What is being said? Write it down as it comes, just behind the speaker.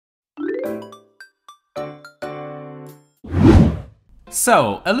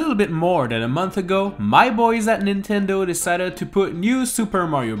So, a little bit more than a month ago, my boys at Nintendo decided to put new Super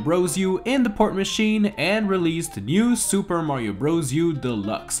Mario Bros. U in the port machine and released new Super Mario Bros. U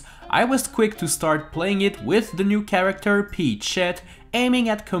Deluxe. I was quick to start playing it with the new character Peachette, aiming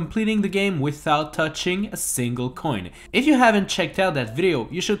at completing the game without touching a single coin. If you haven't checked out that video,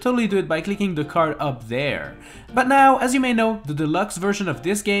 you should totally do it by clicking the card up there. But now, as you may know, the deluxe version of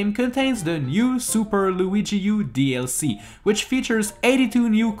this game contains the new Super Luigi U DLC, which features 82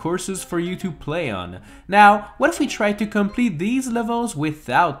 new courses for you to play on. Now, what if we try to complete these levels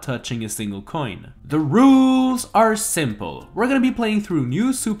without touching a single coin? The rules are simple. We're gonna be playing through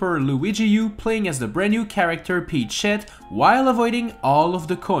new Super Luigi U, playing as the brand new character Peachette, while avoiding all of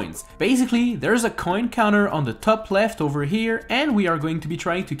the coins. Basically, there's a coin counter on the top left over here, and we are going to be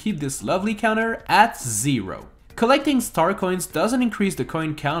trying to keep this lovely counter at 0. Collecting star coins doesn't increase the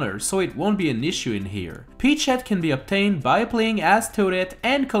coin counter, so it won't be an issue in here. Peachette can be obtained by playing as Toadette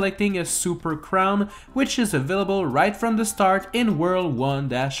and collecting a Super Crown, which is available right from the start in World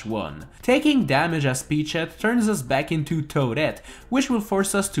 1-1. Taking damage as Peachette turns us back into Toadette, which will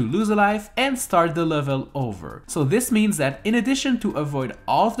force us to lose a life and start the level over. So this means that in addition to avoid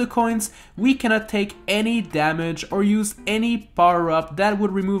all of the coins, we cannot take any damage or use any power-up that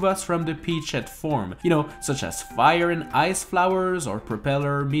would remove us from the Peachette form, such as fire and ice flowers or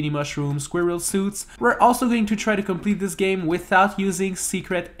propeller, mini mushroom, squirrel suits. We're also going to try to complete this game without using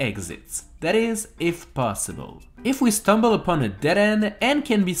secret exits. That is, if possible. If we stumble upon a dead end and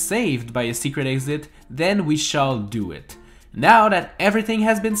can be saved by a secret exit, then we shall do it. Now that everything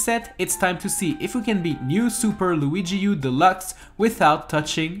has been set, it's time to see if we can beat new Super Luigi U Deluxe without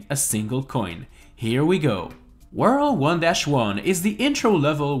touching a single coin. Here we go. World 1-1 is the intro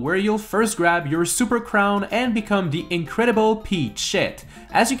level where you'll first grab your Super Crown and become the incredible Peachette.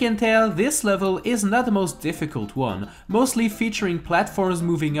 As you can tell, this level is not the most difficult one, mostly featuring platforms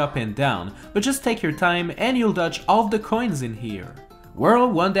moving up and down, but just take your time and you'll dodge all of the coins in here.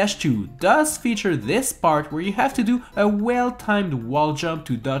 World 1-2 does feature this part where you have to do a well-timed wall jump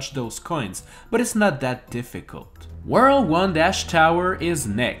to dodge those coins, but it's not that difficult. World 1-Tower is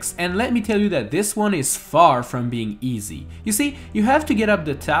next, and let me tell you that this one is far from being easy. You see, you have to get up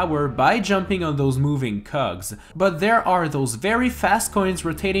the tower by jumping on those moving cogs, but there are those very fast coins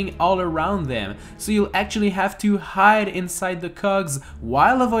rotating all around them, so you'll actually have to hide inside the cogs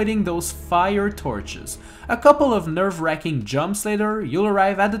while avoiding those fire torches. A couple of nerve-wracking jumps later, you'll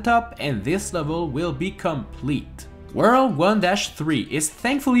arrive at the top and this level will be complete. World 1-3 is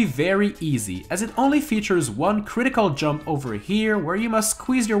thankfully very easy, as it only features one critical jump over here where you must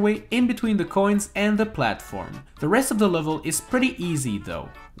squeeze your way in between the coins and the platform. The rest of the level is pretty easy though.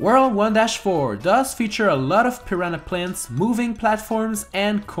 World 1-4 does feature a lot of piranha plants, moving platforms,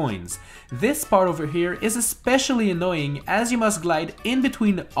 and coins. This part over here is especially annoying as you must glide in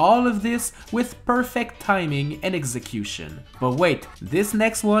between all of this with perfect timing and execution. But wait, this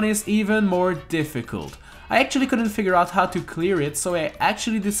next one is even more difficult. I actually couldn't figure out how to clear it, so I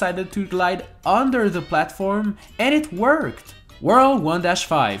actually decided to glide under the platform, and it worked! World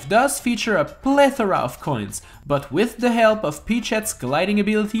 1-5 does feature a plethora of coins, but with the help of Peachette's gliding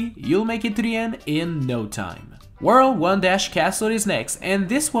ability, you'll make it to the end in no time. World 1-Castle is next, and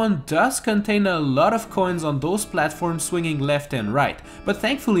this one does contain a lot of coins on those platforms swinging left and right, but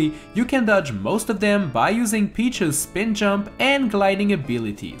thankfully you can dodge most of them by using Peach's spin jump and gliding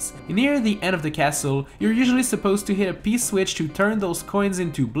abilities. Near the end of the castle, you're usually supposed to hit a P-switch to turn those coins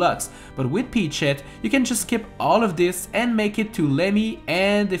into blocks, but with Peachette, you can just skip all of this and make it to Lemmy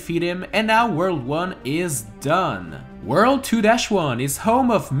and defeat him, and now World 1 is done. World 2-1 is home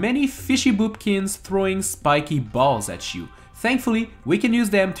of many fishy boopkins throwing spiky balls at you. Thankfully, we can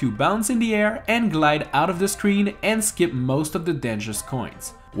use them to bounce in the air and glide out of the screen and skip most of the dangerous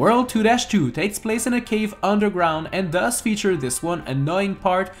coins. World 2-2 takes place in a cave underground and does feature this one annoying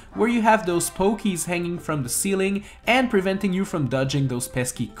part where you have those pokies hanging from the ceiling and preventing you from dodging those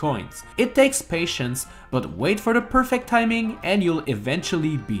pesky coins. It takes patience, but wait for the perfect timing and you'll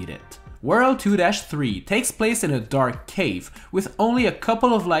eventually beat it. World 2-3 takes place in a dark cave, with only a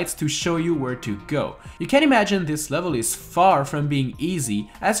couple of lights to show you where to go. You can imagine this level is far from being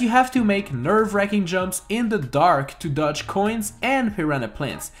easy, as you have to make nerve-wracking jumps in the dark to dodge coins and piranha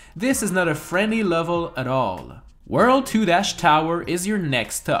plants. This is not a friendly level at all. World 2-Tower is your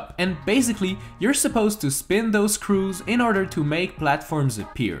next stop, and basically you're supposed to spin those screws in order to make platforms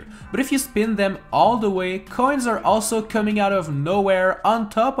appear. But if you spin them all the way, coins are also coming out of nowhere on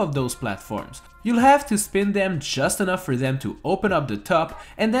top of those platforms. You'll have to spin them just enough for them to open up the top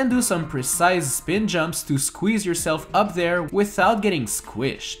and then do some precise spin jumps to squeeze yourself up there without getting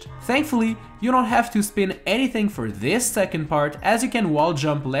squished. Thankfully, you don't have to spin anything for this second part, as you can wall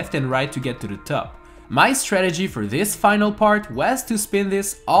jump left and right to get to the top. My strategy for this final part was to spin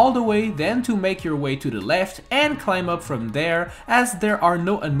this all the way, then to make your way to the left and climb up from there, as there are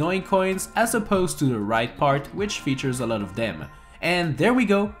no annoying coins as opposed to the right part, which features a lot of them. And there we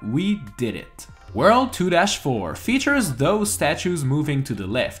go, we did it. World 2-4 features those statues moving to the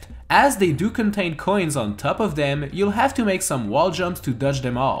left. As they do contain coins on top of them, you'll have to make some wall jumps to dodge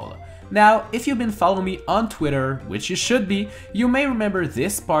them all. Now, if you've been following me on Twitter, which you should be, you may remember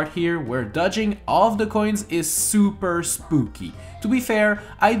this part here where dodging all of the coins is super spooky. To be fair,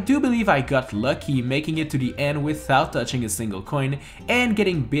 I do believe I got lucky making it to the end without touching a single coin and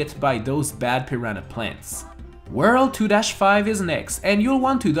getting bit by those bad piranha plants. World 2-5 is next, and you'll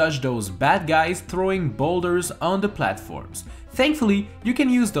want to dodge those bad guys throwing boulders on the platforms. Thankfully, you can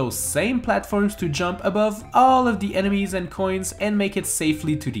use those same platforms to jump above all of the enemies and coins and make it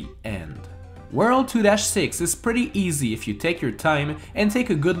safely to the end. World 2-6 is pretty easy if you take your time and take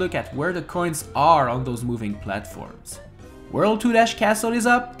a good look at where the coins are on those moving platforms. World 2-Castle is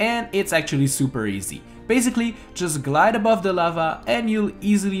up, and it's actually super easy. Basically, just glide above the lava and you'll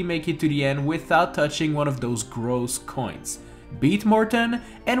easily make it to the end without touching one of those gross coins. Beat Morton,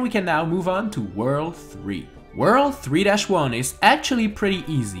 and we can now move on to World 3. World 3-1 is actually pretty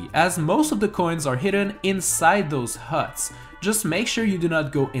easy, as most of the coins are hidden inside those huts. Just make sure you do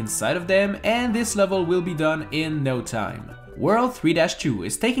not go inside of them, and this level will be done in no time. World 3-2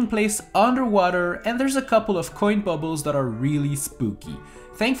 is taking place underwater, and there's a couple of coin bubbles that are really spooky.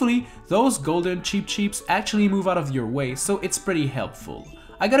 Thankfully, those golden cheeps actually move out of your way, so it's pretty helpful.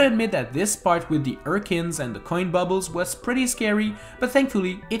 I gotta admit that this part with the Urkins and the coin bubbles was pretty scary, but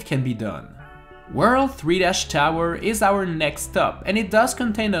thankfully it can be done. World 3-Tower is our next stop, and it does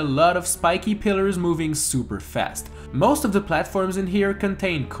contain a lot of spiky pillars moving super fast. Most of the platforms in here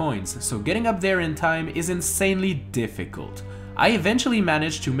contain coins, so getting up there in time is insanely difficult. I eventually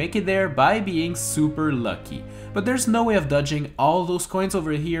managed to make it there by being super lucky, but there's no way of dodging all those coins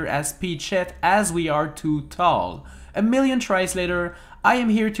over here as Peachette, as we are too tall. A million tries later, I am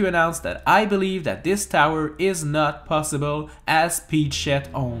here to announce that I believe that this tower is not possible as Peachette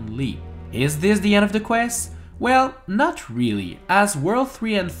only. Is this the end of the quest? Well, not really, as World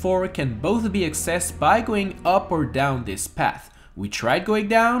 3 and 4 can both be accessed by going up or down this path. We tried going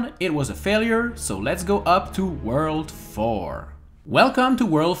down, it was a failure, so let's go up to World 4. Welcome to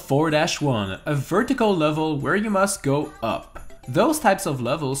World 4-1, a vertical level where you must go up. Those types of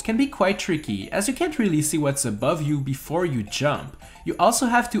levels can be quite tricky, as you can't really see what's above you before you jump. You also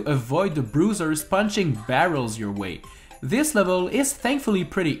have to avoid the bruisers punching barrels your way. This level is thankfully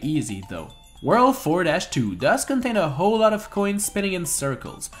pretty easy though. World 4-2 does contain a whole lot of coins spinning in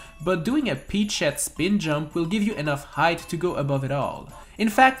circles, but doing a Peachette spin jump will give you enough height to go above it all. In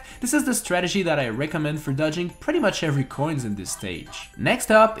fact, this is the strategy that I recommend for dodging pretty much every coins in this stage. Next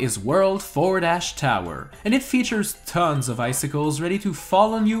up is World 4-Tower, and it features tons of icicles ready to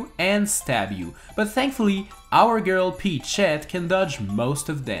fall on you and stab you, but thankfully our girl Peachette can dodge most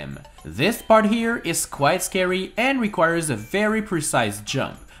of them. This part here is quite scary and requires a very precise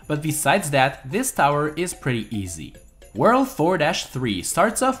jump, but besides that, this tower is pretty easy. World 4-3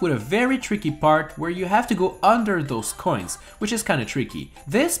 starts off with a very tricky part where you have to go under those coins, which is kinda tricky.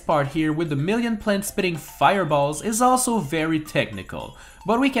 This part here with the million plants spitting fireballs is also very technical,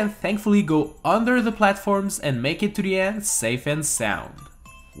 but we can thankfully go under the platforms and make it to the end safe and sound.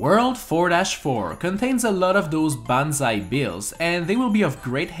 World 4-4 contains a lot of those banzai bills, and they will be of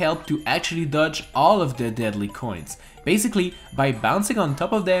great help to actually dodge all of the deadly coins. Basically, by bouncing on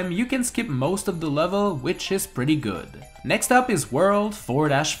top of them, you can skip most of the level, which is pretty good. Next up is World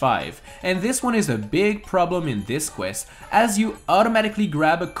 4-5, and this one is a big problem in this quest, as you automatically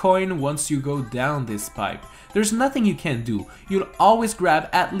grab a coin once you go down this pipe. There's nothing you can do, you'll always grab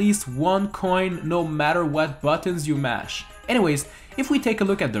at least one coin no matter what buttons you mash. Anyways, if we take a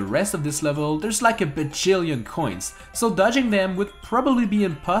look at the rest of this level, there's like a bajillion coins, so dodging them would probably be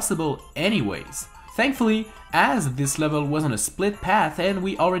impossible anyways. Thankfully, as this level was on a split path and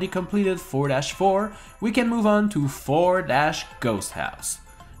we already completed 4-4, we can move on to 4-Ghost House.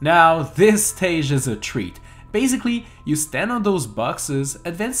 Now, this stage is a treat. Basically, you stand on those boxes,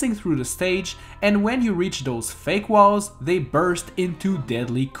 advancing through the stage, and when you reach those fake walls, they burst into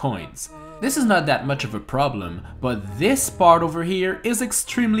deadly coins. This is not that much of a problem, but this part over here is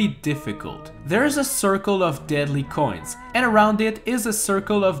extremely difficult. There is a circle of deadly coins, and around it is a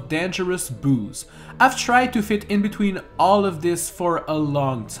circle of dangerous boos. I've tried to fit in between all of this for a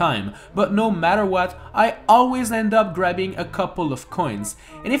long time, but no matter what, I always end up grabbing a couple of coins,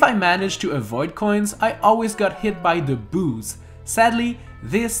 and if I manage to avoid coins, I always got hit by the boos. Sadly,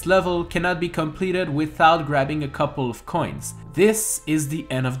 this level cannot be completed without grabbing a couple of coins. This is the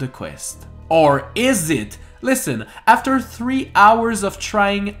end of the quest. Or is it? Listen, after 3 hours of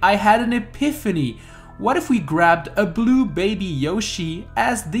trying, I had an epiphany. What if we grabbed a blue baby Yoshi,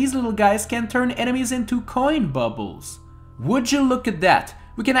 as these little guys can turn enemies into coin bubbles? Would you look at that?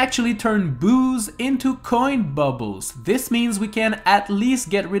 We can actually turn boos into coin bubbles. This means we can at least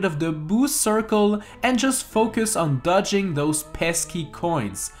get rid of the boo circle and just focus on dodging those pesky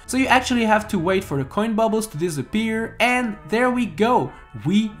coins. So you actually have to wait for the coin bubbles to disappear, and there we go.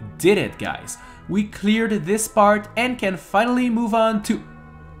 We did it, guys. We cleared this part and can finally move on to...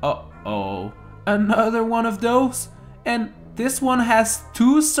 Uh-oh. Another one of those? And this one has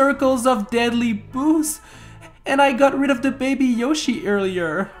 2 circles of deadly boos? And I got rid of the baby Yoshi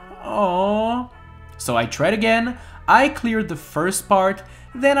earlier. Aww. So I tried again, I cleared the first part,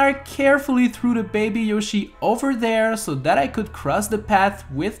 then I carefully threw the baby Yoshi over there so that I could cross the path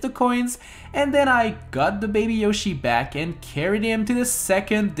with the coins, and then I got the baby Yoshi back and carried him to the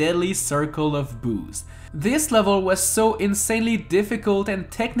second deadly circle of boos. This level was so insanely difficult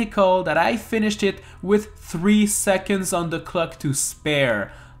and technical that I finished it with 3 seconds on the clock to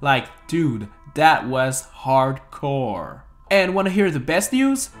spare. Like, dude, that was hardcore. And wanna hear the best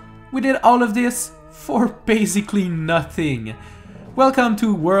news? We did all of this for basically nothing. Welcome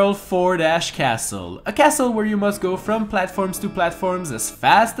to World 4-Castle, a castle where you must go from platforms to platforms as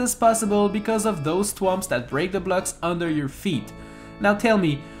fast as possible because of those thwomps that break the blocks under your feet. Now tell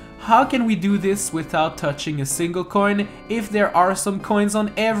me, how can we do this without touching a single coin if there are some coins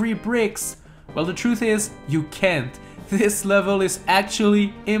on every bricks? Well, the truth is, you can't. This level is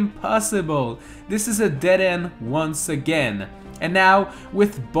actually impossible. This is a dead end once again. And now,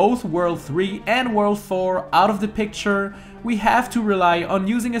 with both World 3 and World 4 out of the picture, we have to rely on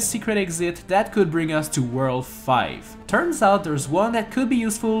using a secret exit that could bring us to World 5. Turns out there's one that could be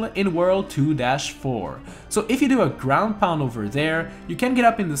useful in World 2-4. So if you do a ground pound over there, you can get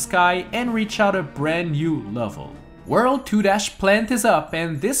up in the sky and reach out a brand new level. World 2-Plant is up,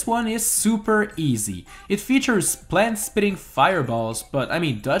 and this one is super easy. It features plants spitting fireballs, but I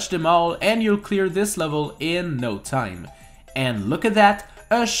mean dodge them all and you'll clear this level in no time. And look at that,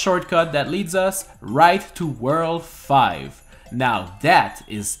 a shortcut that leads us right to World 5. Now that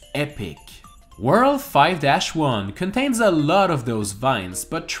is epic. World 5-1 contains a lot of those vines,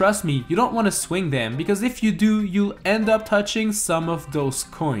 but trust me, you don't want to swing them because if you do, you'll end up touching some of those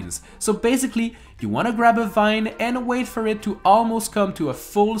coins. So basically, you want to grab a vine and wait for it to almost come to a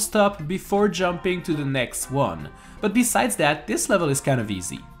full stop before jumping to the next one. But besides that, this level is kind of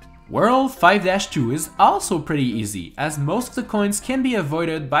easy. World 5-2 is also pretty easy, as most of the coins can be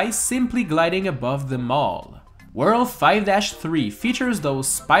avoided by simply gliding above them all. World 5-3 features those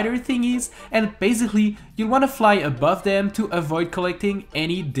spider thingies, and basically you'll want to fly above them to avoid collecting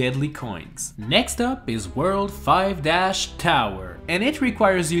any deadly coins. Next up is World 5-Tower, and it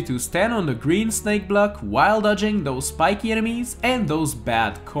requires you to stand on the green snake block while dodging those spiky enemies and those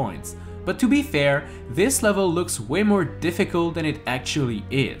bad coins. But to be fair, this level looks way more difficult than it actually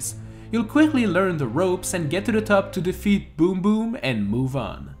is. You'll quickly learn the ropes and get to the top to defeat Boom Boom and move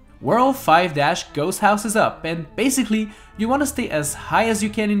on. World 5-Ghost House is up, and basically you want to stay as high as you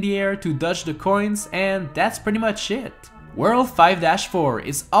can in the air to dodge the coins, and that's pretty much it. World 5-4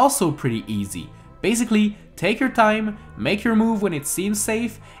 is also pretty easy. Basically, take your time, make your move when it seems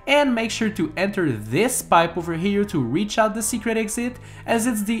safe, and make sure to enter this pipe over here to reach out the secret exit, as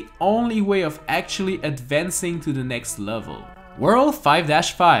it's the only way of actually advancing to the next level. World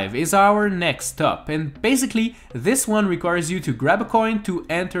 5-5 is our next stop, and basically this one requires you to grab a coin to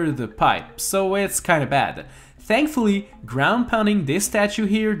enter the pipe, so it's kinda bad. Thankfully, ground pounding this statue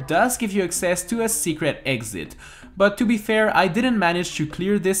here does give you access to a secret exit. But to be fair, I didn't manage to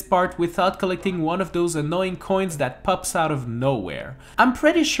clear this part without collecting one of those annoying coins that pops out of nowhere. I'm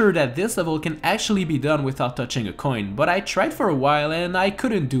pretty sure that this level can actually be done without touching a coin, but I tried for a while and I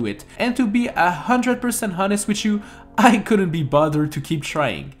couldn't do it. And to be 100% honest with you, I couldn't be bothered to keep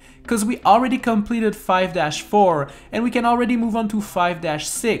trying. Cause we already completed 5-4 and we can already move on to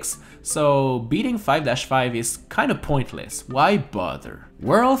 5-6. so beating 5-5 is kinda pointless, why bother?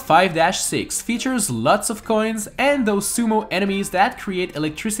 World 5-6 features lots of coins and those sumo enemies that create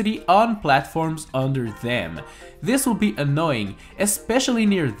electricity on platforms under them. This will be annoying, especially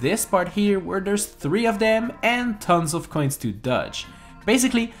near this part here where there's 3 of them and tons of coins to dodge.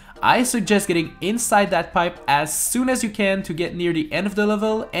 Basically, I suggest getting inside that pipe as soon as you can to get near the end of the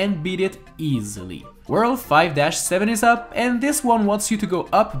level and beat it easily. World 5-7 is up, and this one wants you to go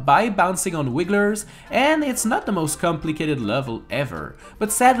up by bouncing on wigglers, and it's not the most complicated level ever.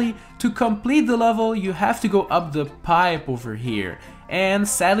 But sadly, to complete the level you have to go up the pipe over here, and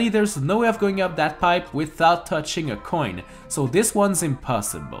sadly there's no way of going up that pipe without touching a coin, so this one's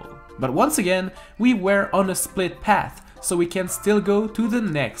impossible. But once again, we were on a split path, so we can still go to the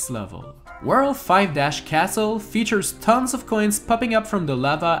next level. World 5-Castle features tons of coins popping up from the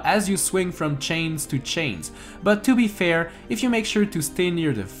lava as you swing from chains to chains, but to be fair, if you make sure to stay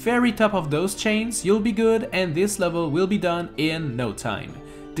near the very top of those chains, you'll be good and this level will be done in no time.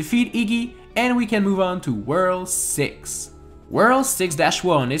 Defeat Iggy and we can move on to World 6. World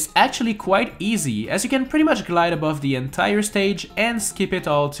 6-1 is actually quite easy as you can pretty much glide above the entire stage and skip it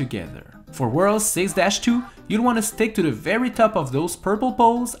all together. For World 6-2, you'd want to stick to the very top of those purple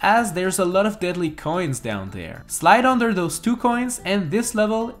poles as there's a lot of deadly coins down there. Slide under those 2 coins and this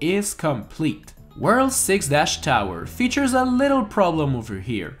level is complete. World 6-Tower features a little problem over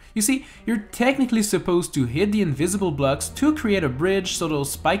here. You see, you're technically supposed to hit the invisible blocks to create a bridge so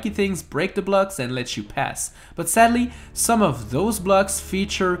those spiky things break the blocks and let you pass. But sadly, some of those blocks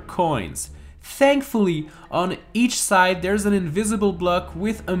feature coins. Thankfully, on each side there's an invisible block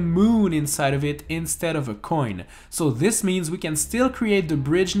with a moon inside of it instead of a coin. So this means we can still create the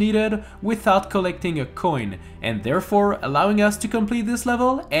bridge needed without collecting a coin, and therefore allowing us to complete this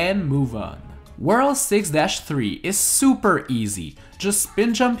level and move on. World 6-3 is super easy. Just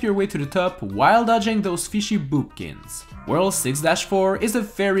spin jump your way to the top while dodging those fishy boopkins. World 6-4 is a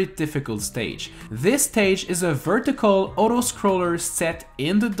very difficult stage. This stage is a vertical auto-scroller set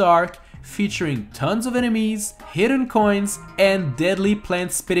in the dark, featuring tons of enemies, hidden coins, and deadly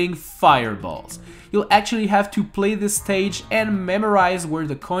plant-spitting fireballs. You'll actually have to play this stage and memorize where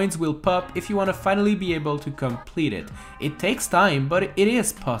the coins will pop if you want to finally be able to complete it. It takes time, but it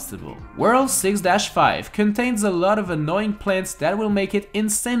is possible. World 6-5 contains a lot of annoying plants that will make it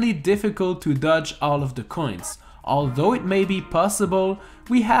insanely difficult to dodge all of the coins. Although it may be possible,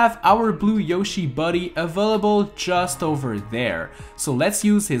 we have our blue Yoshi buddy available just over there, so let's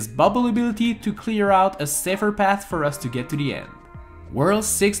use his bubble ability to clear out a safer path for us to get to the end. World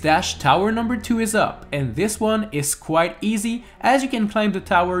 6-Tower number 2 is up, and this one is quite easy as you can climb the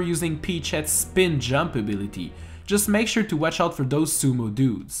tower using Peach's spin jump ability. Just make sure to watch out for those sumo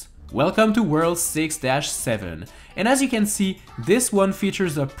dudes. Welcome to World 6-7, and as you can see, this one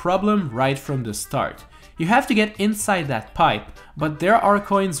features a problem right from the start. You have to get inside that pipe, but there are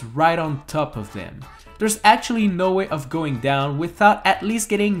coins right on top of them. There's actually no way of going down without at least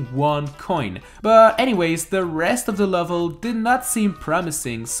getting 1 coin. But anyways, the rest of the level did not seem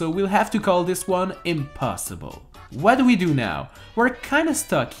promising, so we'll have to call this one impossible. What do we do now? We're kinda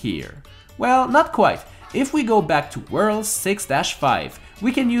stuck here. Well, not quite. If we go back to World 6-5,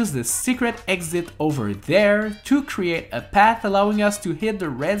 we can use the secret exit over there to create a path allowing us to hit the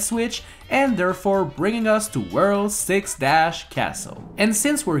red switch and therefore bringing us to World 6-Castle. And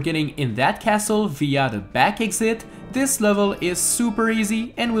since we're getting in that castle via the back exit, this level is super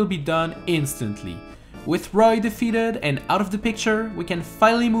easy and will be done instantly. With Roy defeated and out of the picture, we can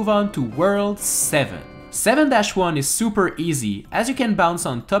finally move on to World 7. 7-1 is super easy as you can bounce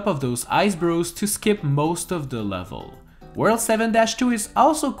on top of those ice bros to skip most of the level. World 7-2 is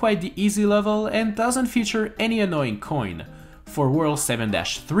also quite the easy level and doesn't feature any annoying coin. For World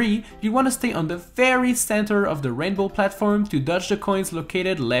 7-3, you want to stay on the very center of the rainbow platform to dodge the coins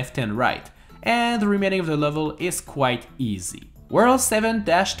located left and right, and the remaining of the level is quite easy. World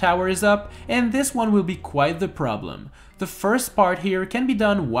 7-Tower is up, and this one will be quite the problem. The first part here can be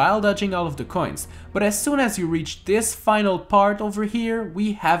done while dodging all of the coins, but as soon as you reach this final part over here,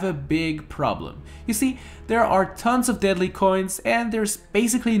 we have a big problem. You see, there are tons of deadly coins and there's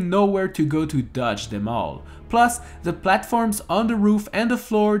basically nowhere to go to dodge them all. Plus, the platforms on the roof and the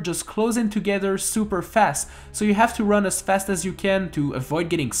floor just close in together super fast, so you have to run as fast as you can to avoid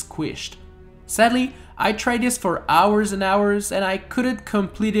getting squished. Sadly, I tried this for hours and hours and I couldn't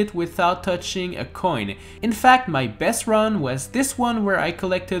complete it without touching a coin. In fact, my best run was this one where I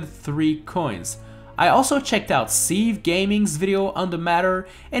collected 3 coins. I also checked out Steve Gaming's video on the matter,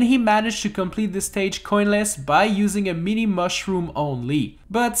 and he managed to complete this stage coinless by using a mini mushroom only.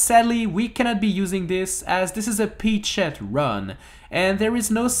 But sadly, we cannot be using this as this is a Peachette run, and there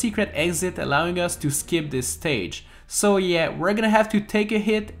is no secret exit allowing us to skip this stage. So yeah, we're gonna have to take a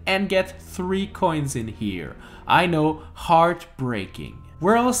hit and get 3 coins in here. I know, heartbreaking.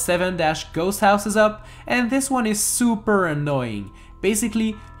 World 7-Ghost House is up, and this one is super annoying.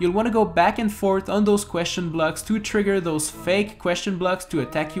 Basically, you'll want to go back and forth on those question blocks to trigger those fake question blocks to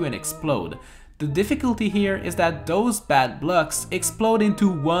attack you and explode. The difficulty here is that those bad blocks explode into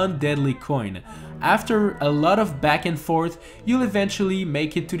 1 deadly coin. After a lot of back and forth, you'll eventually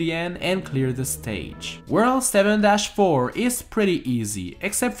make it to the end and clear the stage. World 7-4 is pretty easy,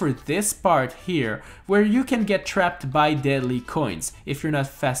 except for this part here, where you can get trapped by deadly coins if you're not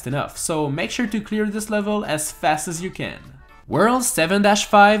fast enough, so make sure to clear this level as fast as you can. World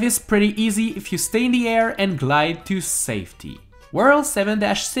 7-5 is pretty easy if you stay in the air and glide to safety. World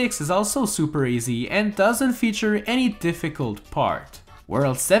 7-6 is also super easy and doesn't feature any difficult part.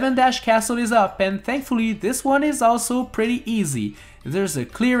 World 7-Castle is up, and thankfully this one is also pretty easy. There's a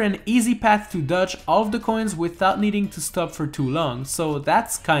clear and easy path to dodge all of the coins without needing to stop for too long, so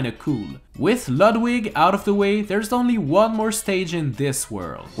that's kinda cool. With Ludwig out of the way, there's only one more stage in this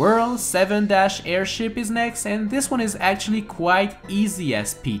world. World 7-Airship is next, and this one is actually quite easy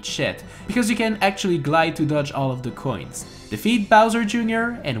as Peachette, because you can actually glide to dodge all of the coins. Defeat Bowser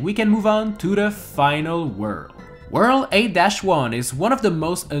Jr. and we can move on to the final world. World 8-1 is one of the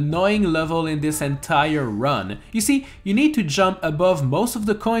most annoying levels in this entire run. You see, you need to jump above most of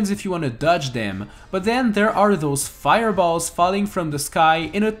the coins if you want to dodge them, but then there are those fireballs falling from the sky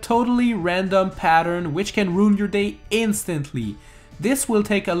in a totally random pattern which can ruin your day instantly. This will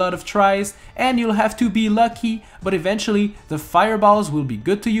take a lot of tries and you'll have to be lucky, but eventually the fireballs will be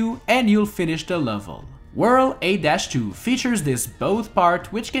good to you and you'll finish the level. World 8-2 features this boat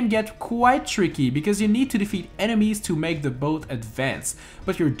part, which can get quite tricky because you need to defeat enemies to make the boat advance,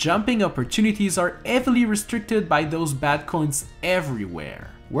 but your jumping opportunities are heavily restricted by those bad coins everywhere.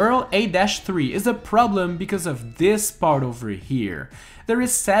 World 8-3 is a problem because of this part over here. There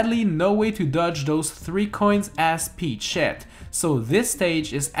is sadly no way to dodge those 3 coins as Peachette, so this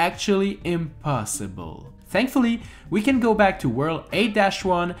stage is actually impossible. Thankfully, we can go back to World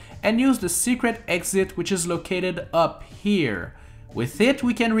 8-1 and use the secret exit which is located up here. With it,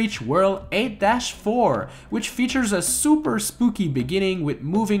 we can reach World 8-4, which features a super spooky beginning with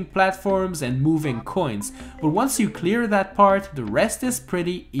moving platforms and moving coins, but once you clear that part, the rest is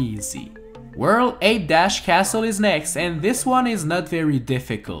pretty easy. World 8-Castle is next, and this one is not very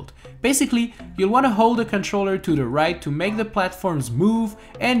difficult. Basically, you'll want to hold the controller to the right to make the platforms move,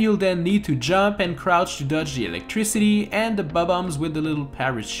 and you'll then need to jump and crouch to dodge the electricity and the bob-ombs with the little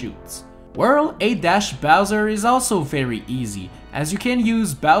parachutes. World 8-Bowser is also very easy, as you can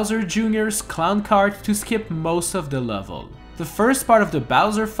use Bowser Jr.'s clown cart to skip most of the level. The first part of the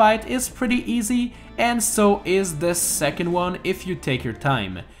Bowser fight is pretty easy, and so is the second one if you take your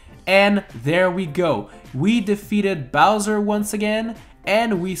time. And there we go, we defeated Bowser once again,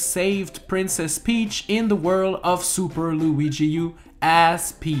 and we saved Princess Peach in the world of Super Luigi U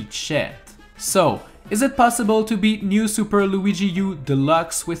as Peachette. So, is it possible to beat new Super Luigi U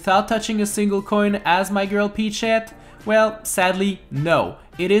Deluxe without touching a single coin as my girl Peachette? Well, sadly, no,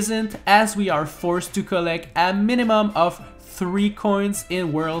 it isn't, as we are forced to collect a minimum of 3 coins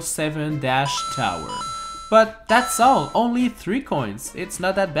in World 7-Tower. But that's all, only 3 coins, it's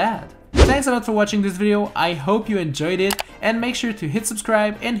not that bad. Thanks a lot for watching this video, I hope you enjoyed it, and make sure to hit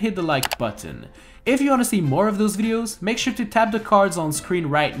subscribe and hit the like button. If you want to see more of those videos, make sure to tap the cards on screen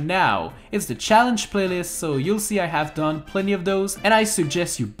right now. It's the challenge playlist, so you'll see I have done plenty of those, and I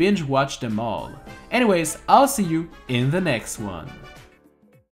suggest you binge watch them all. Anyways, I'll see you in the next one.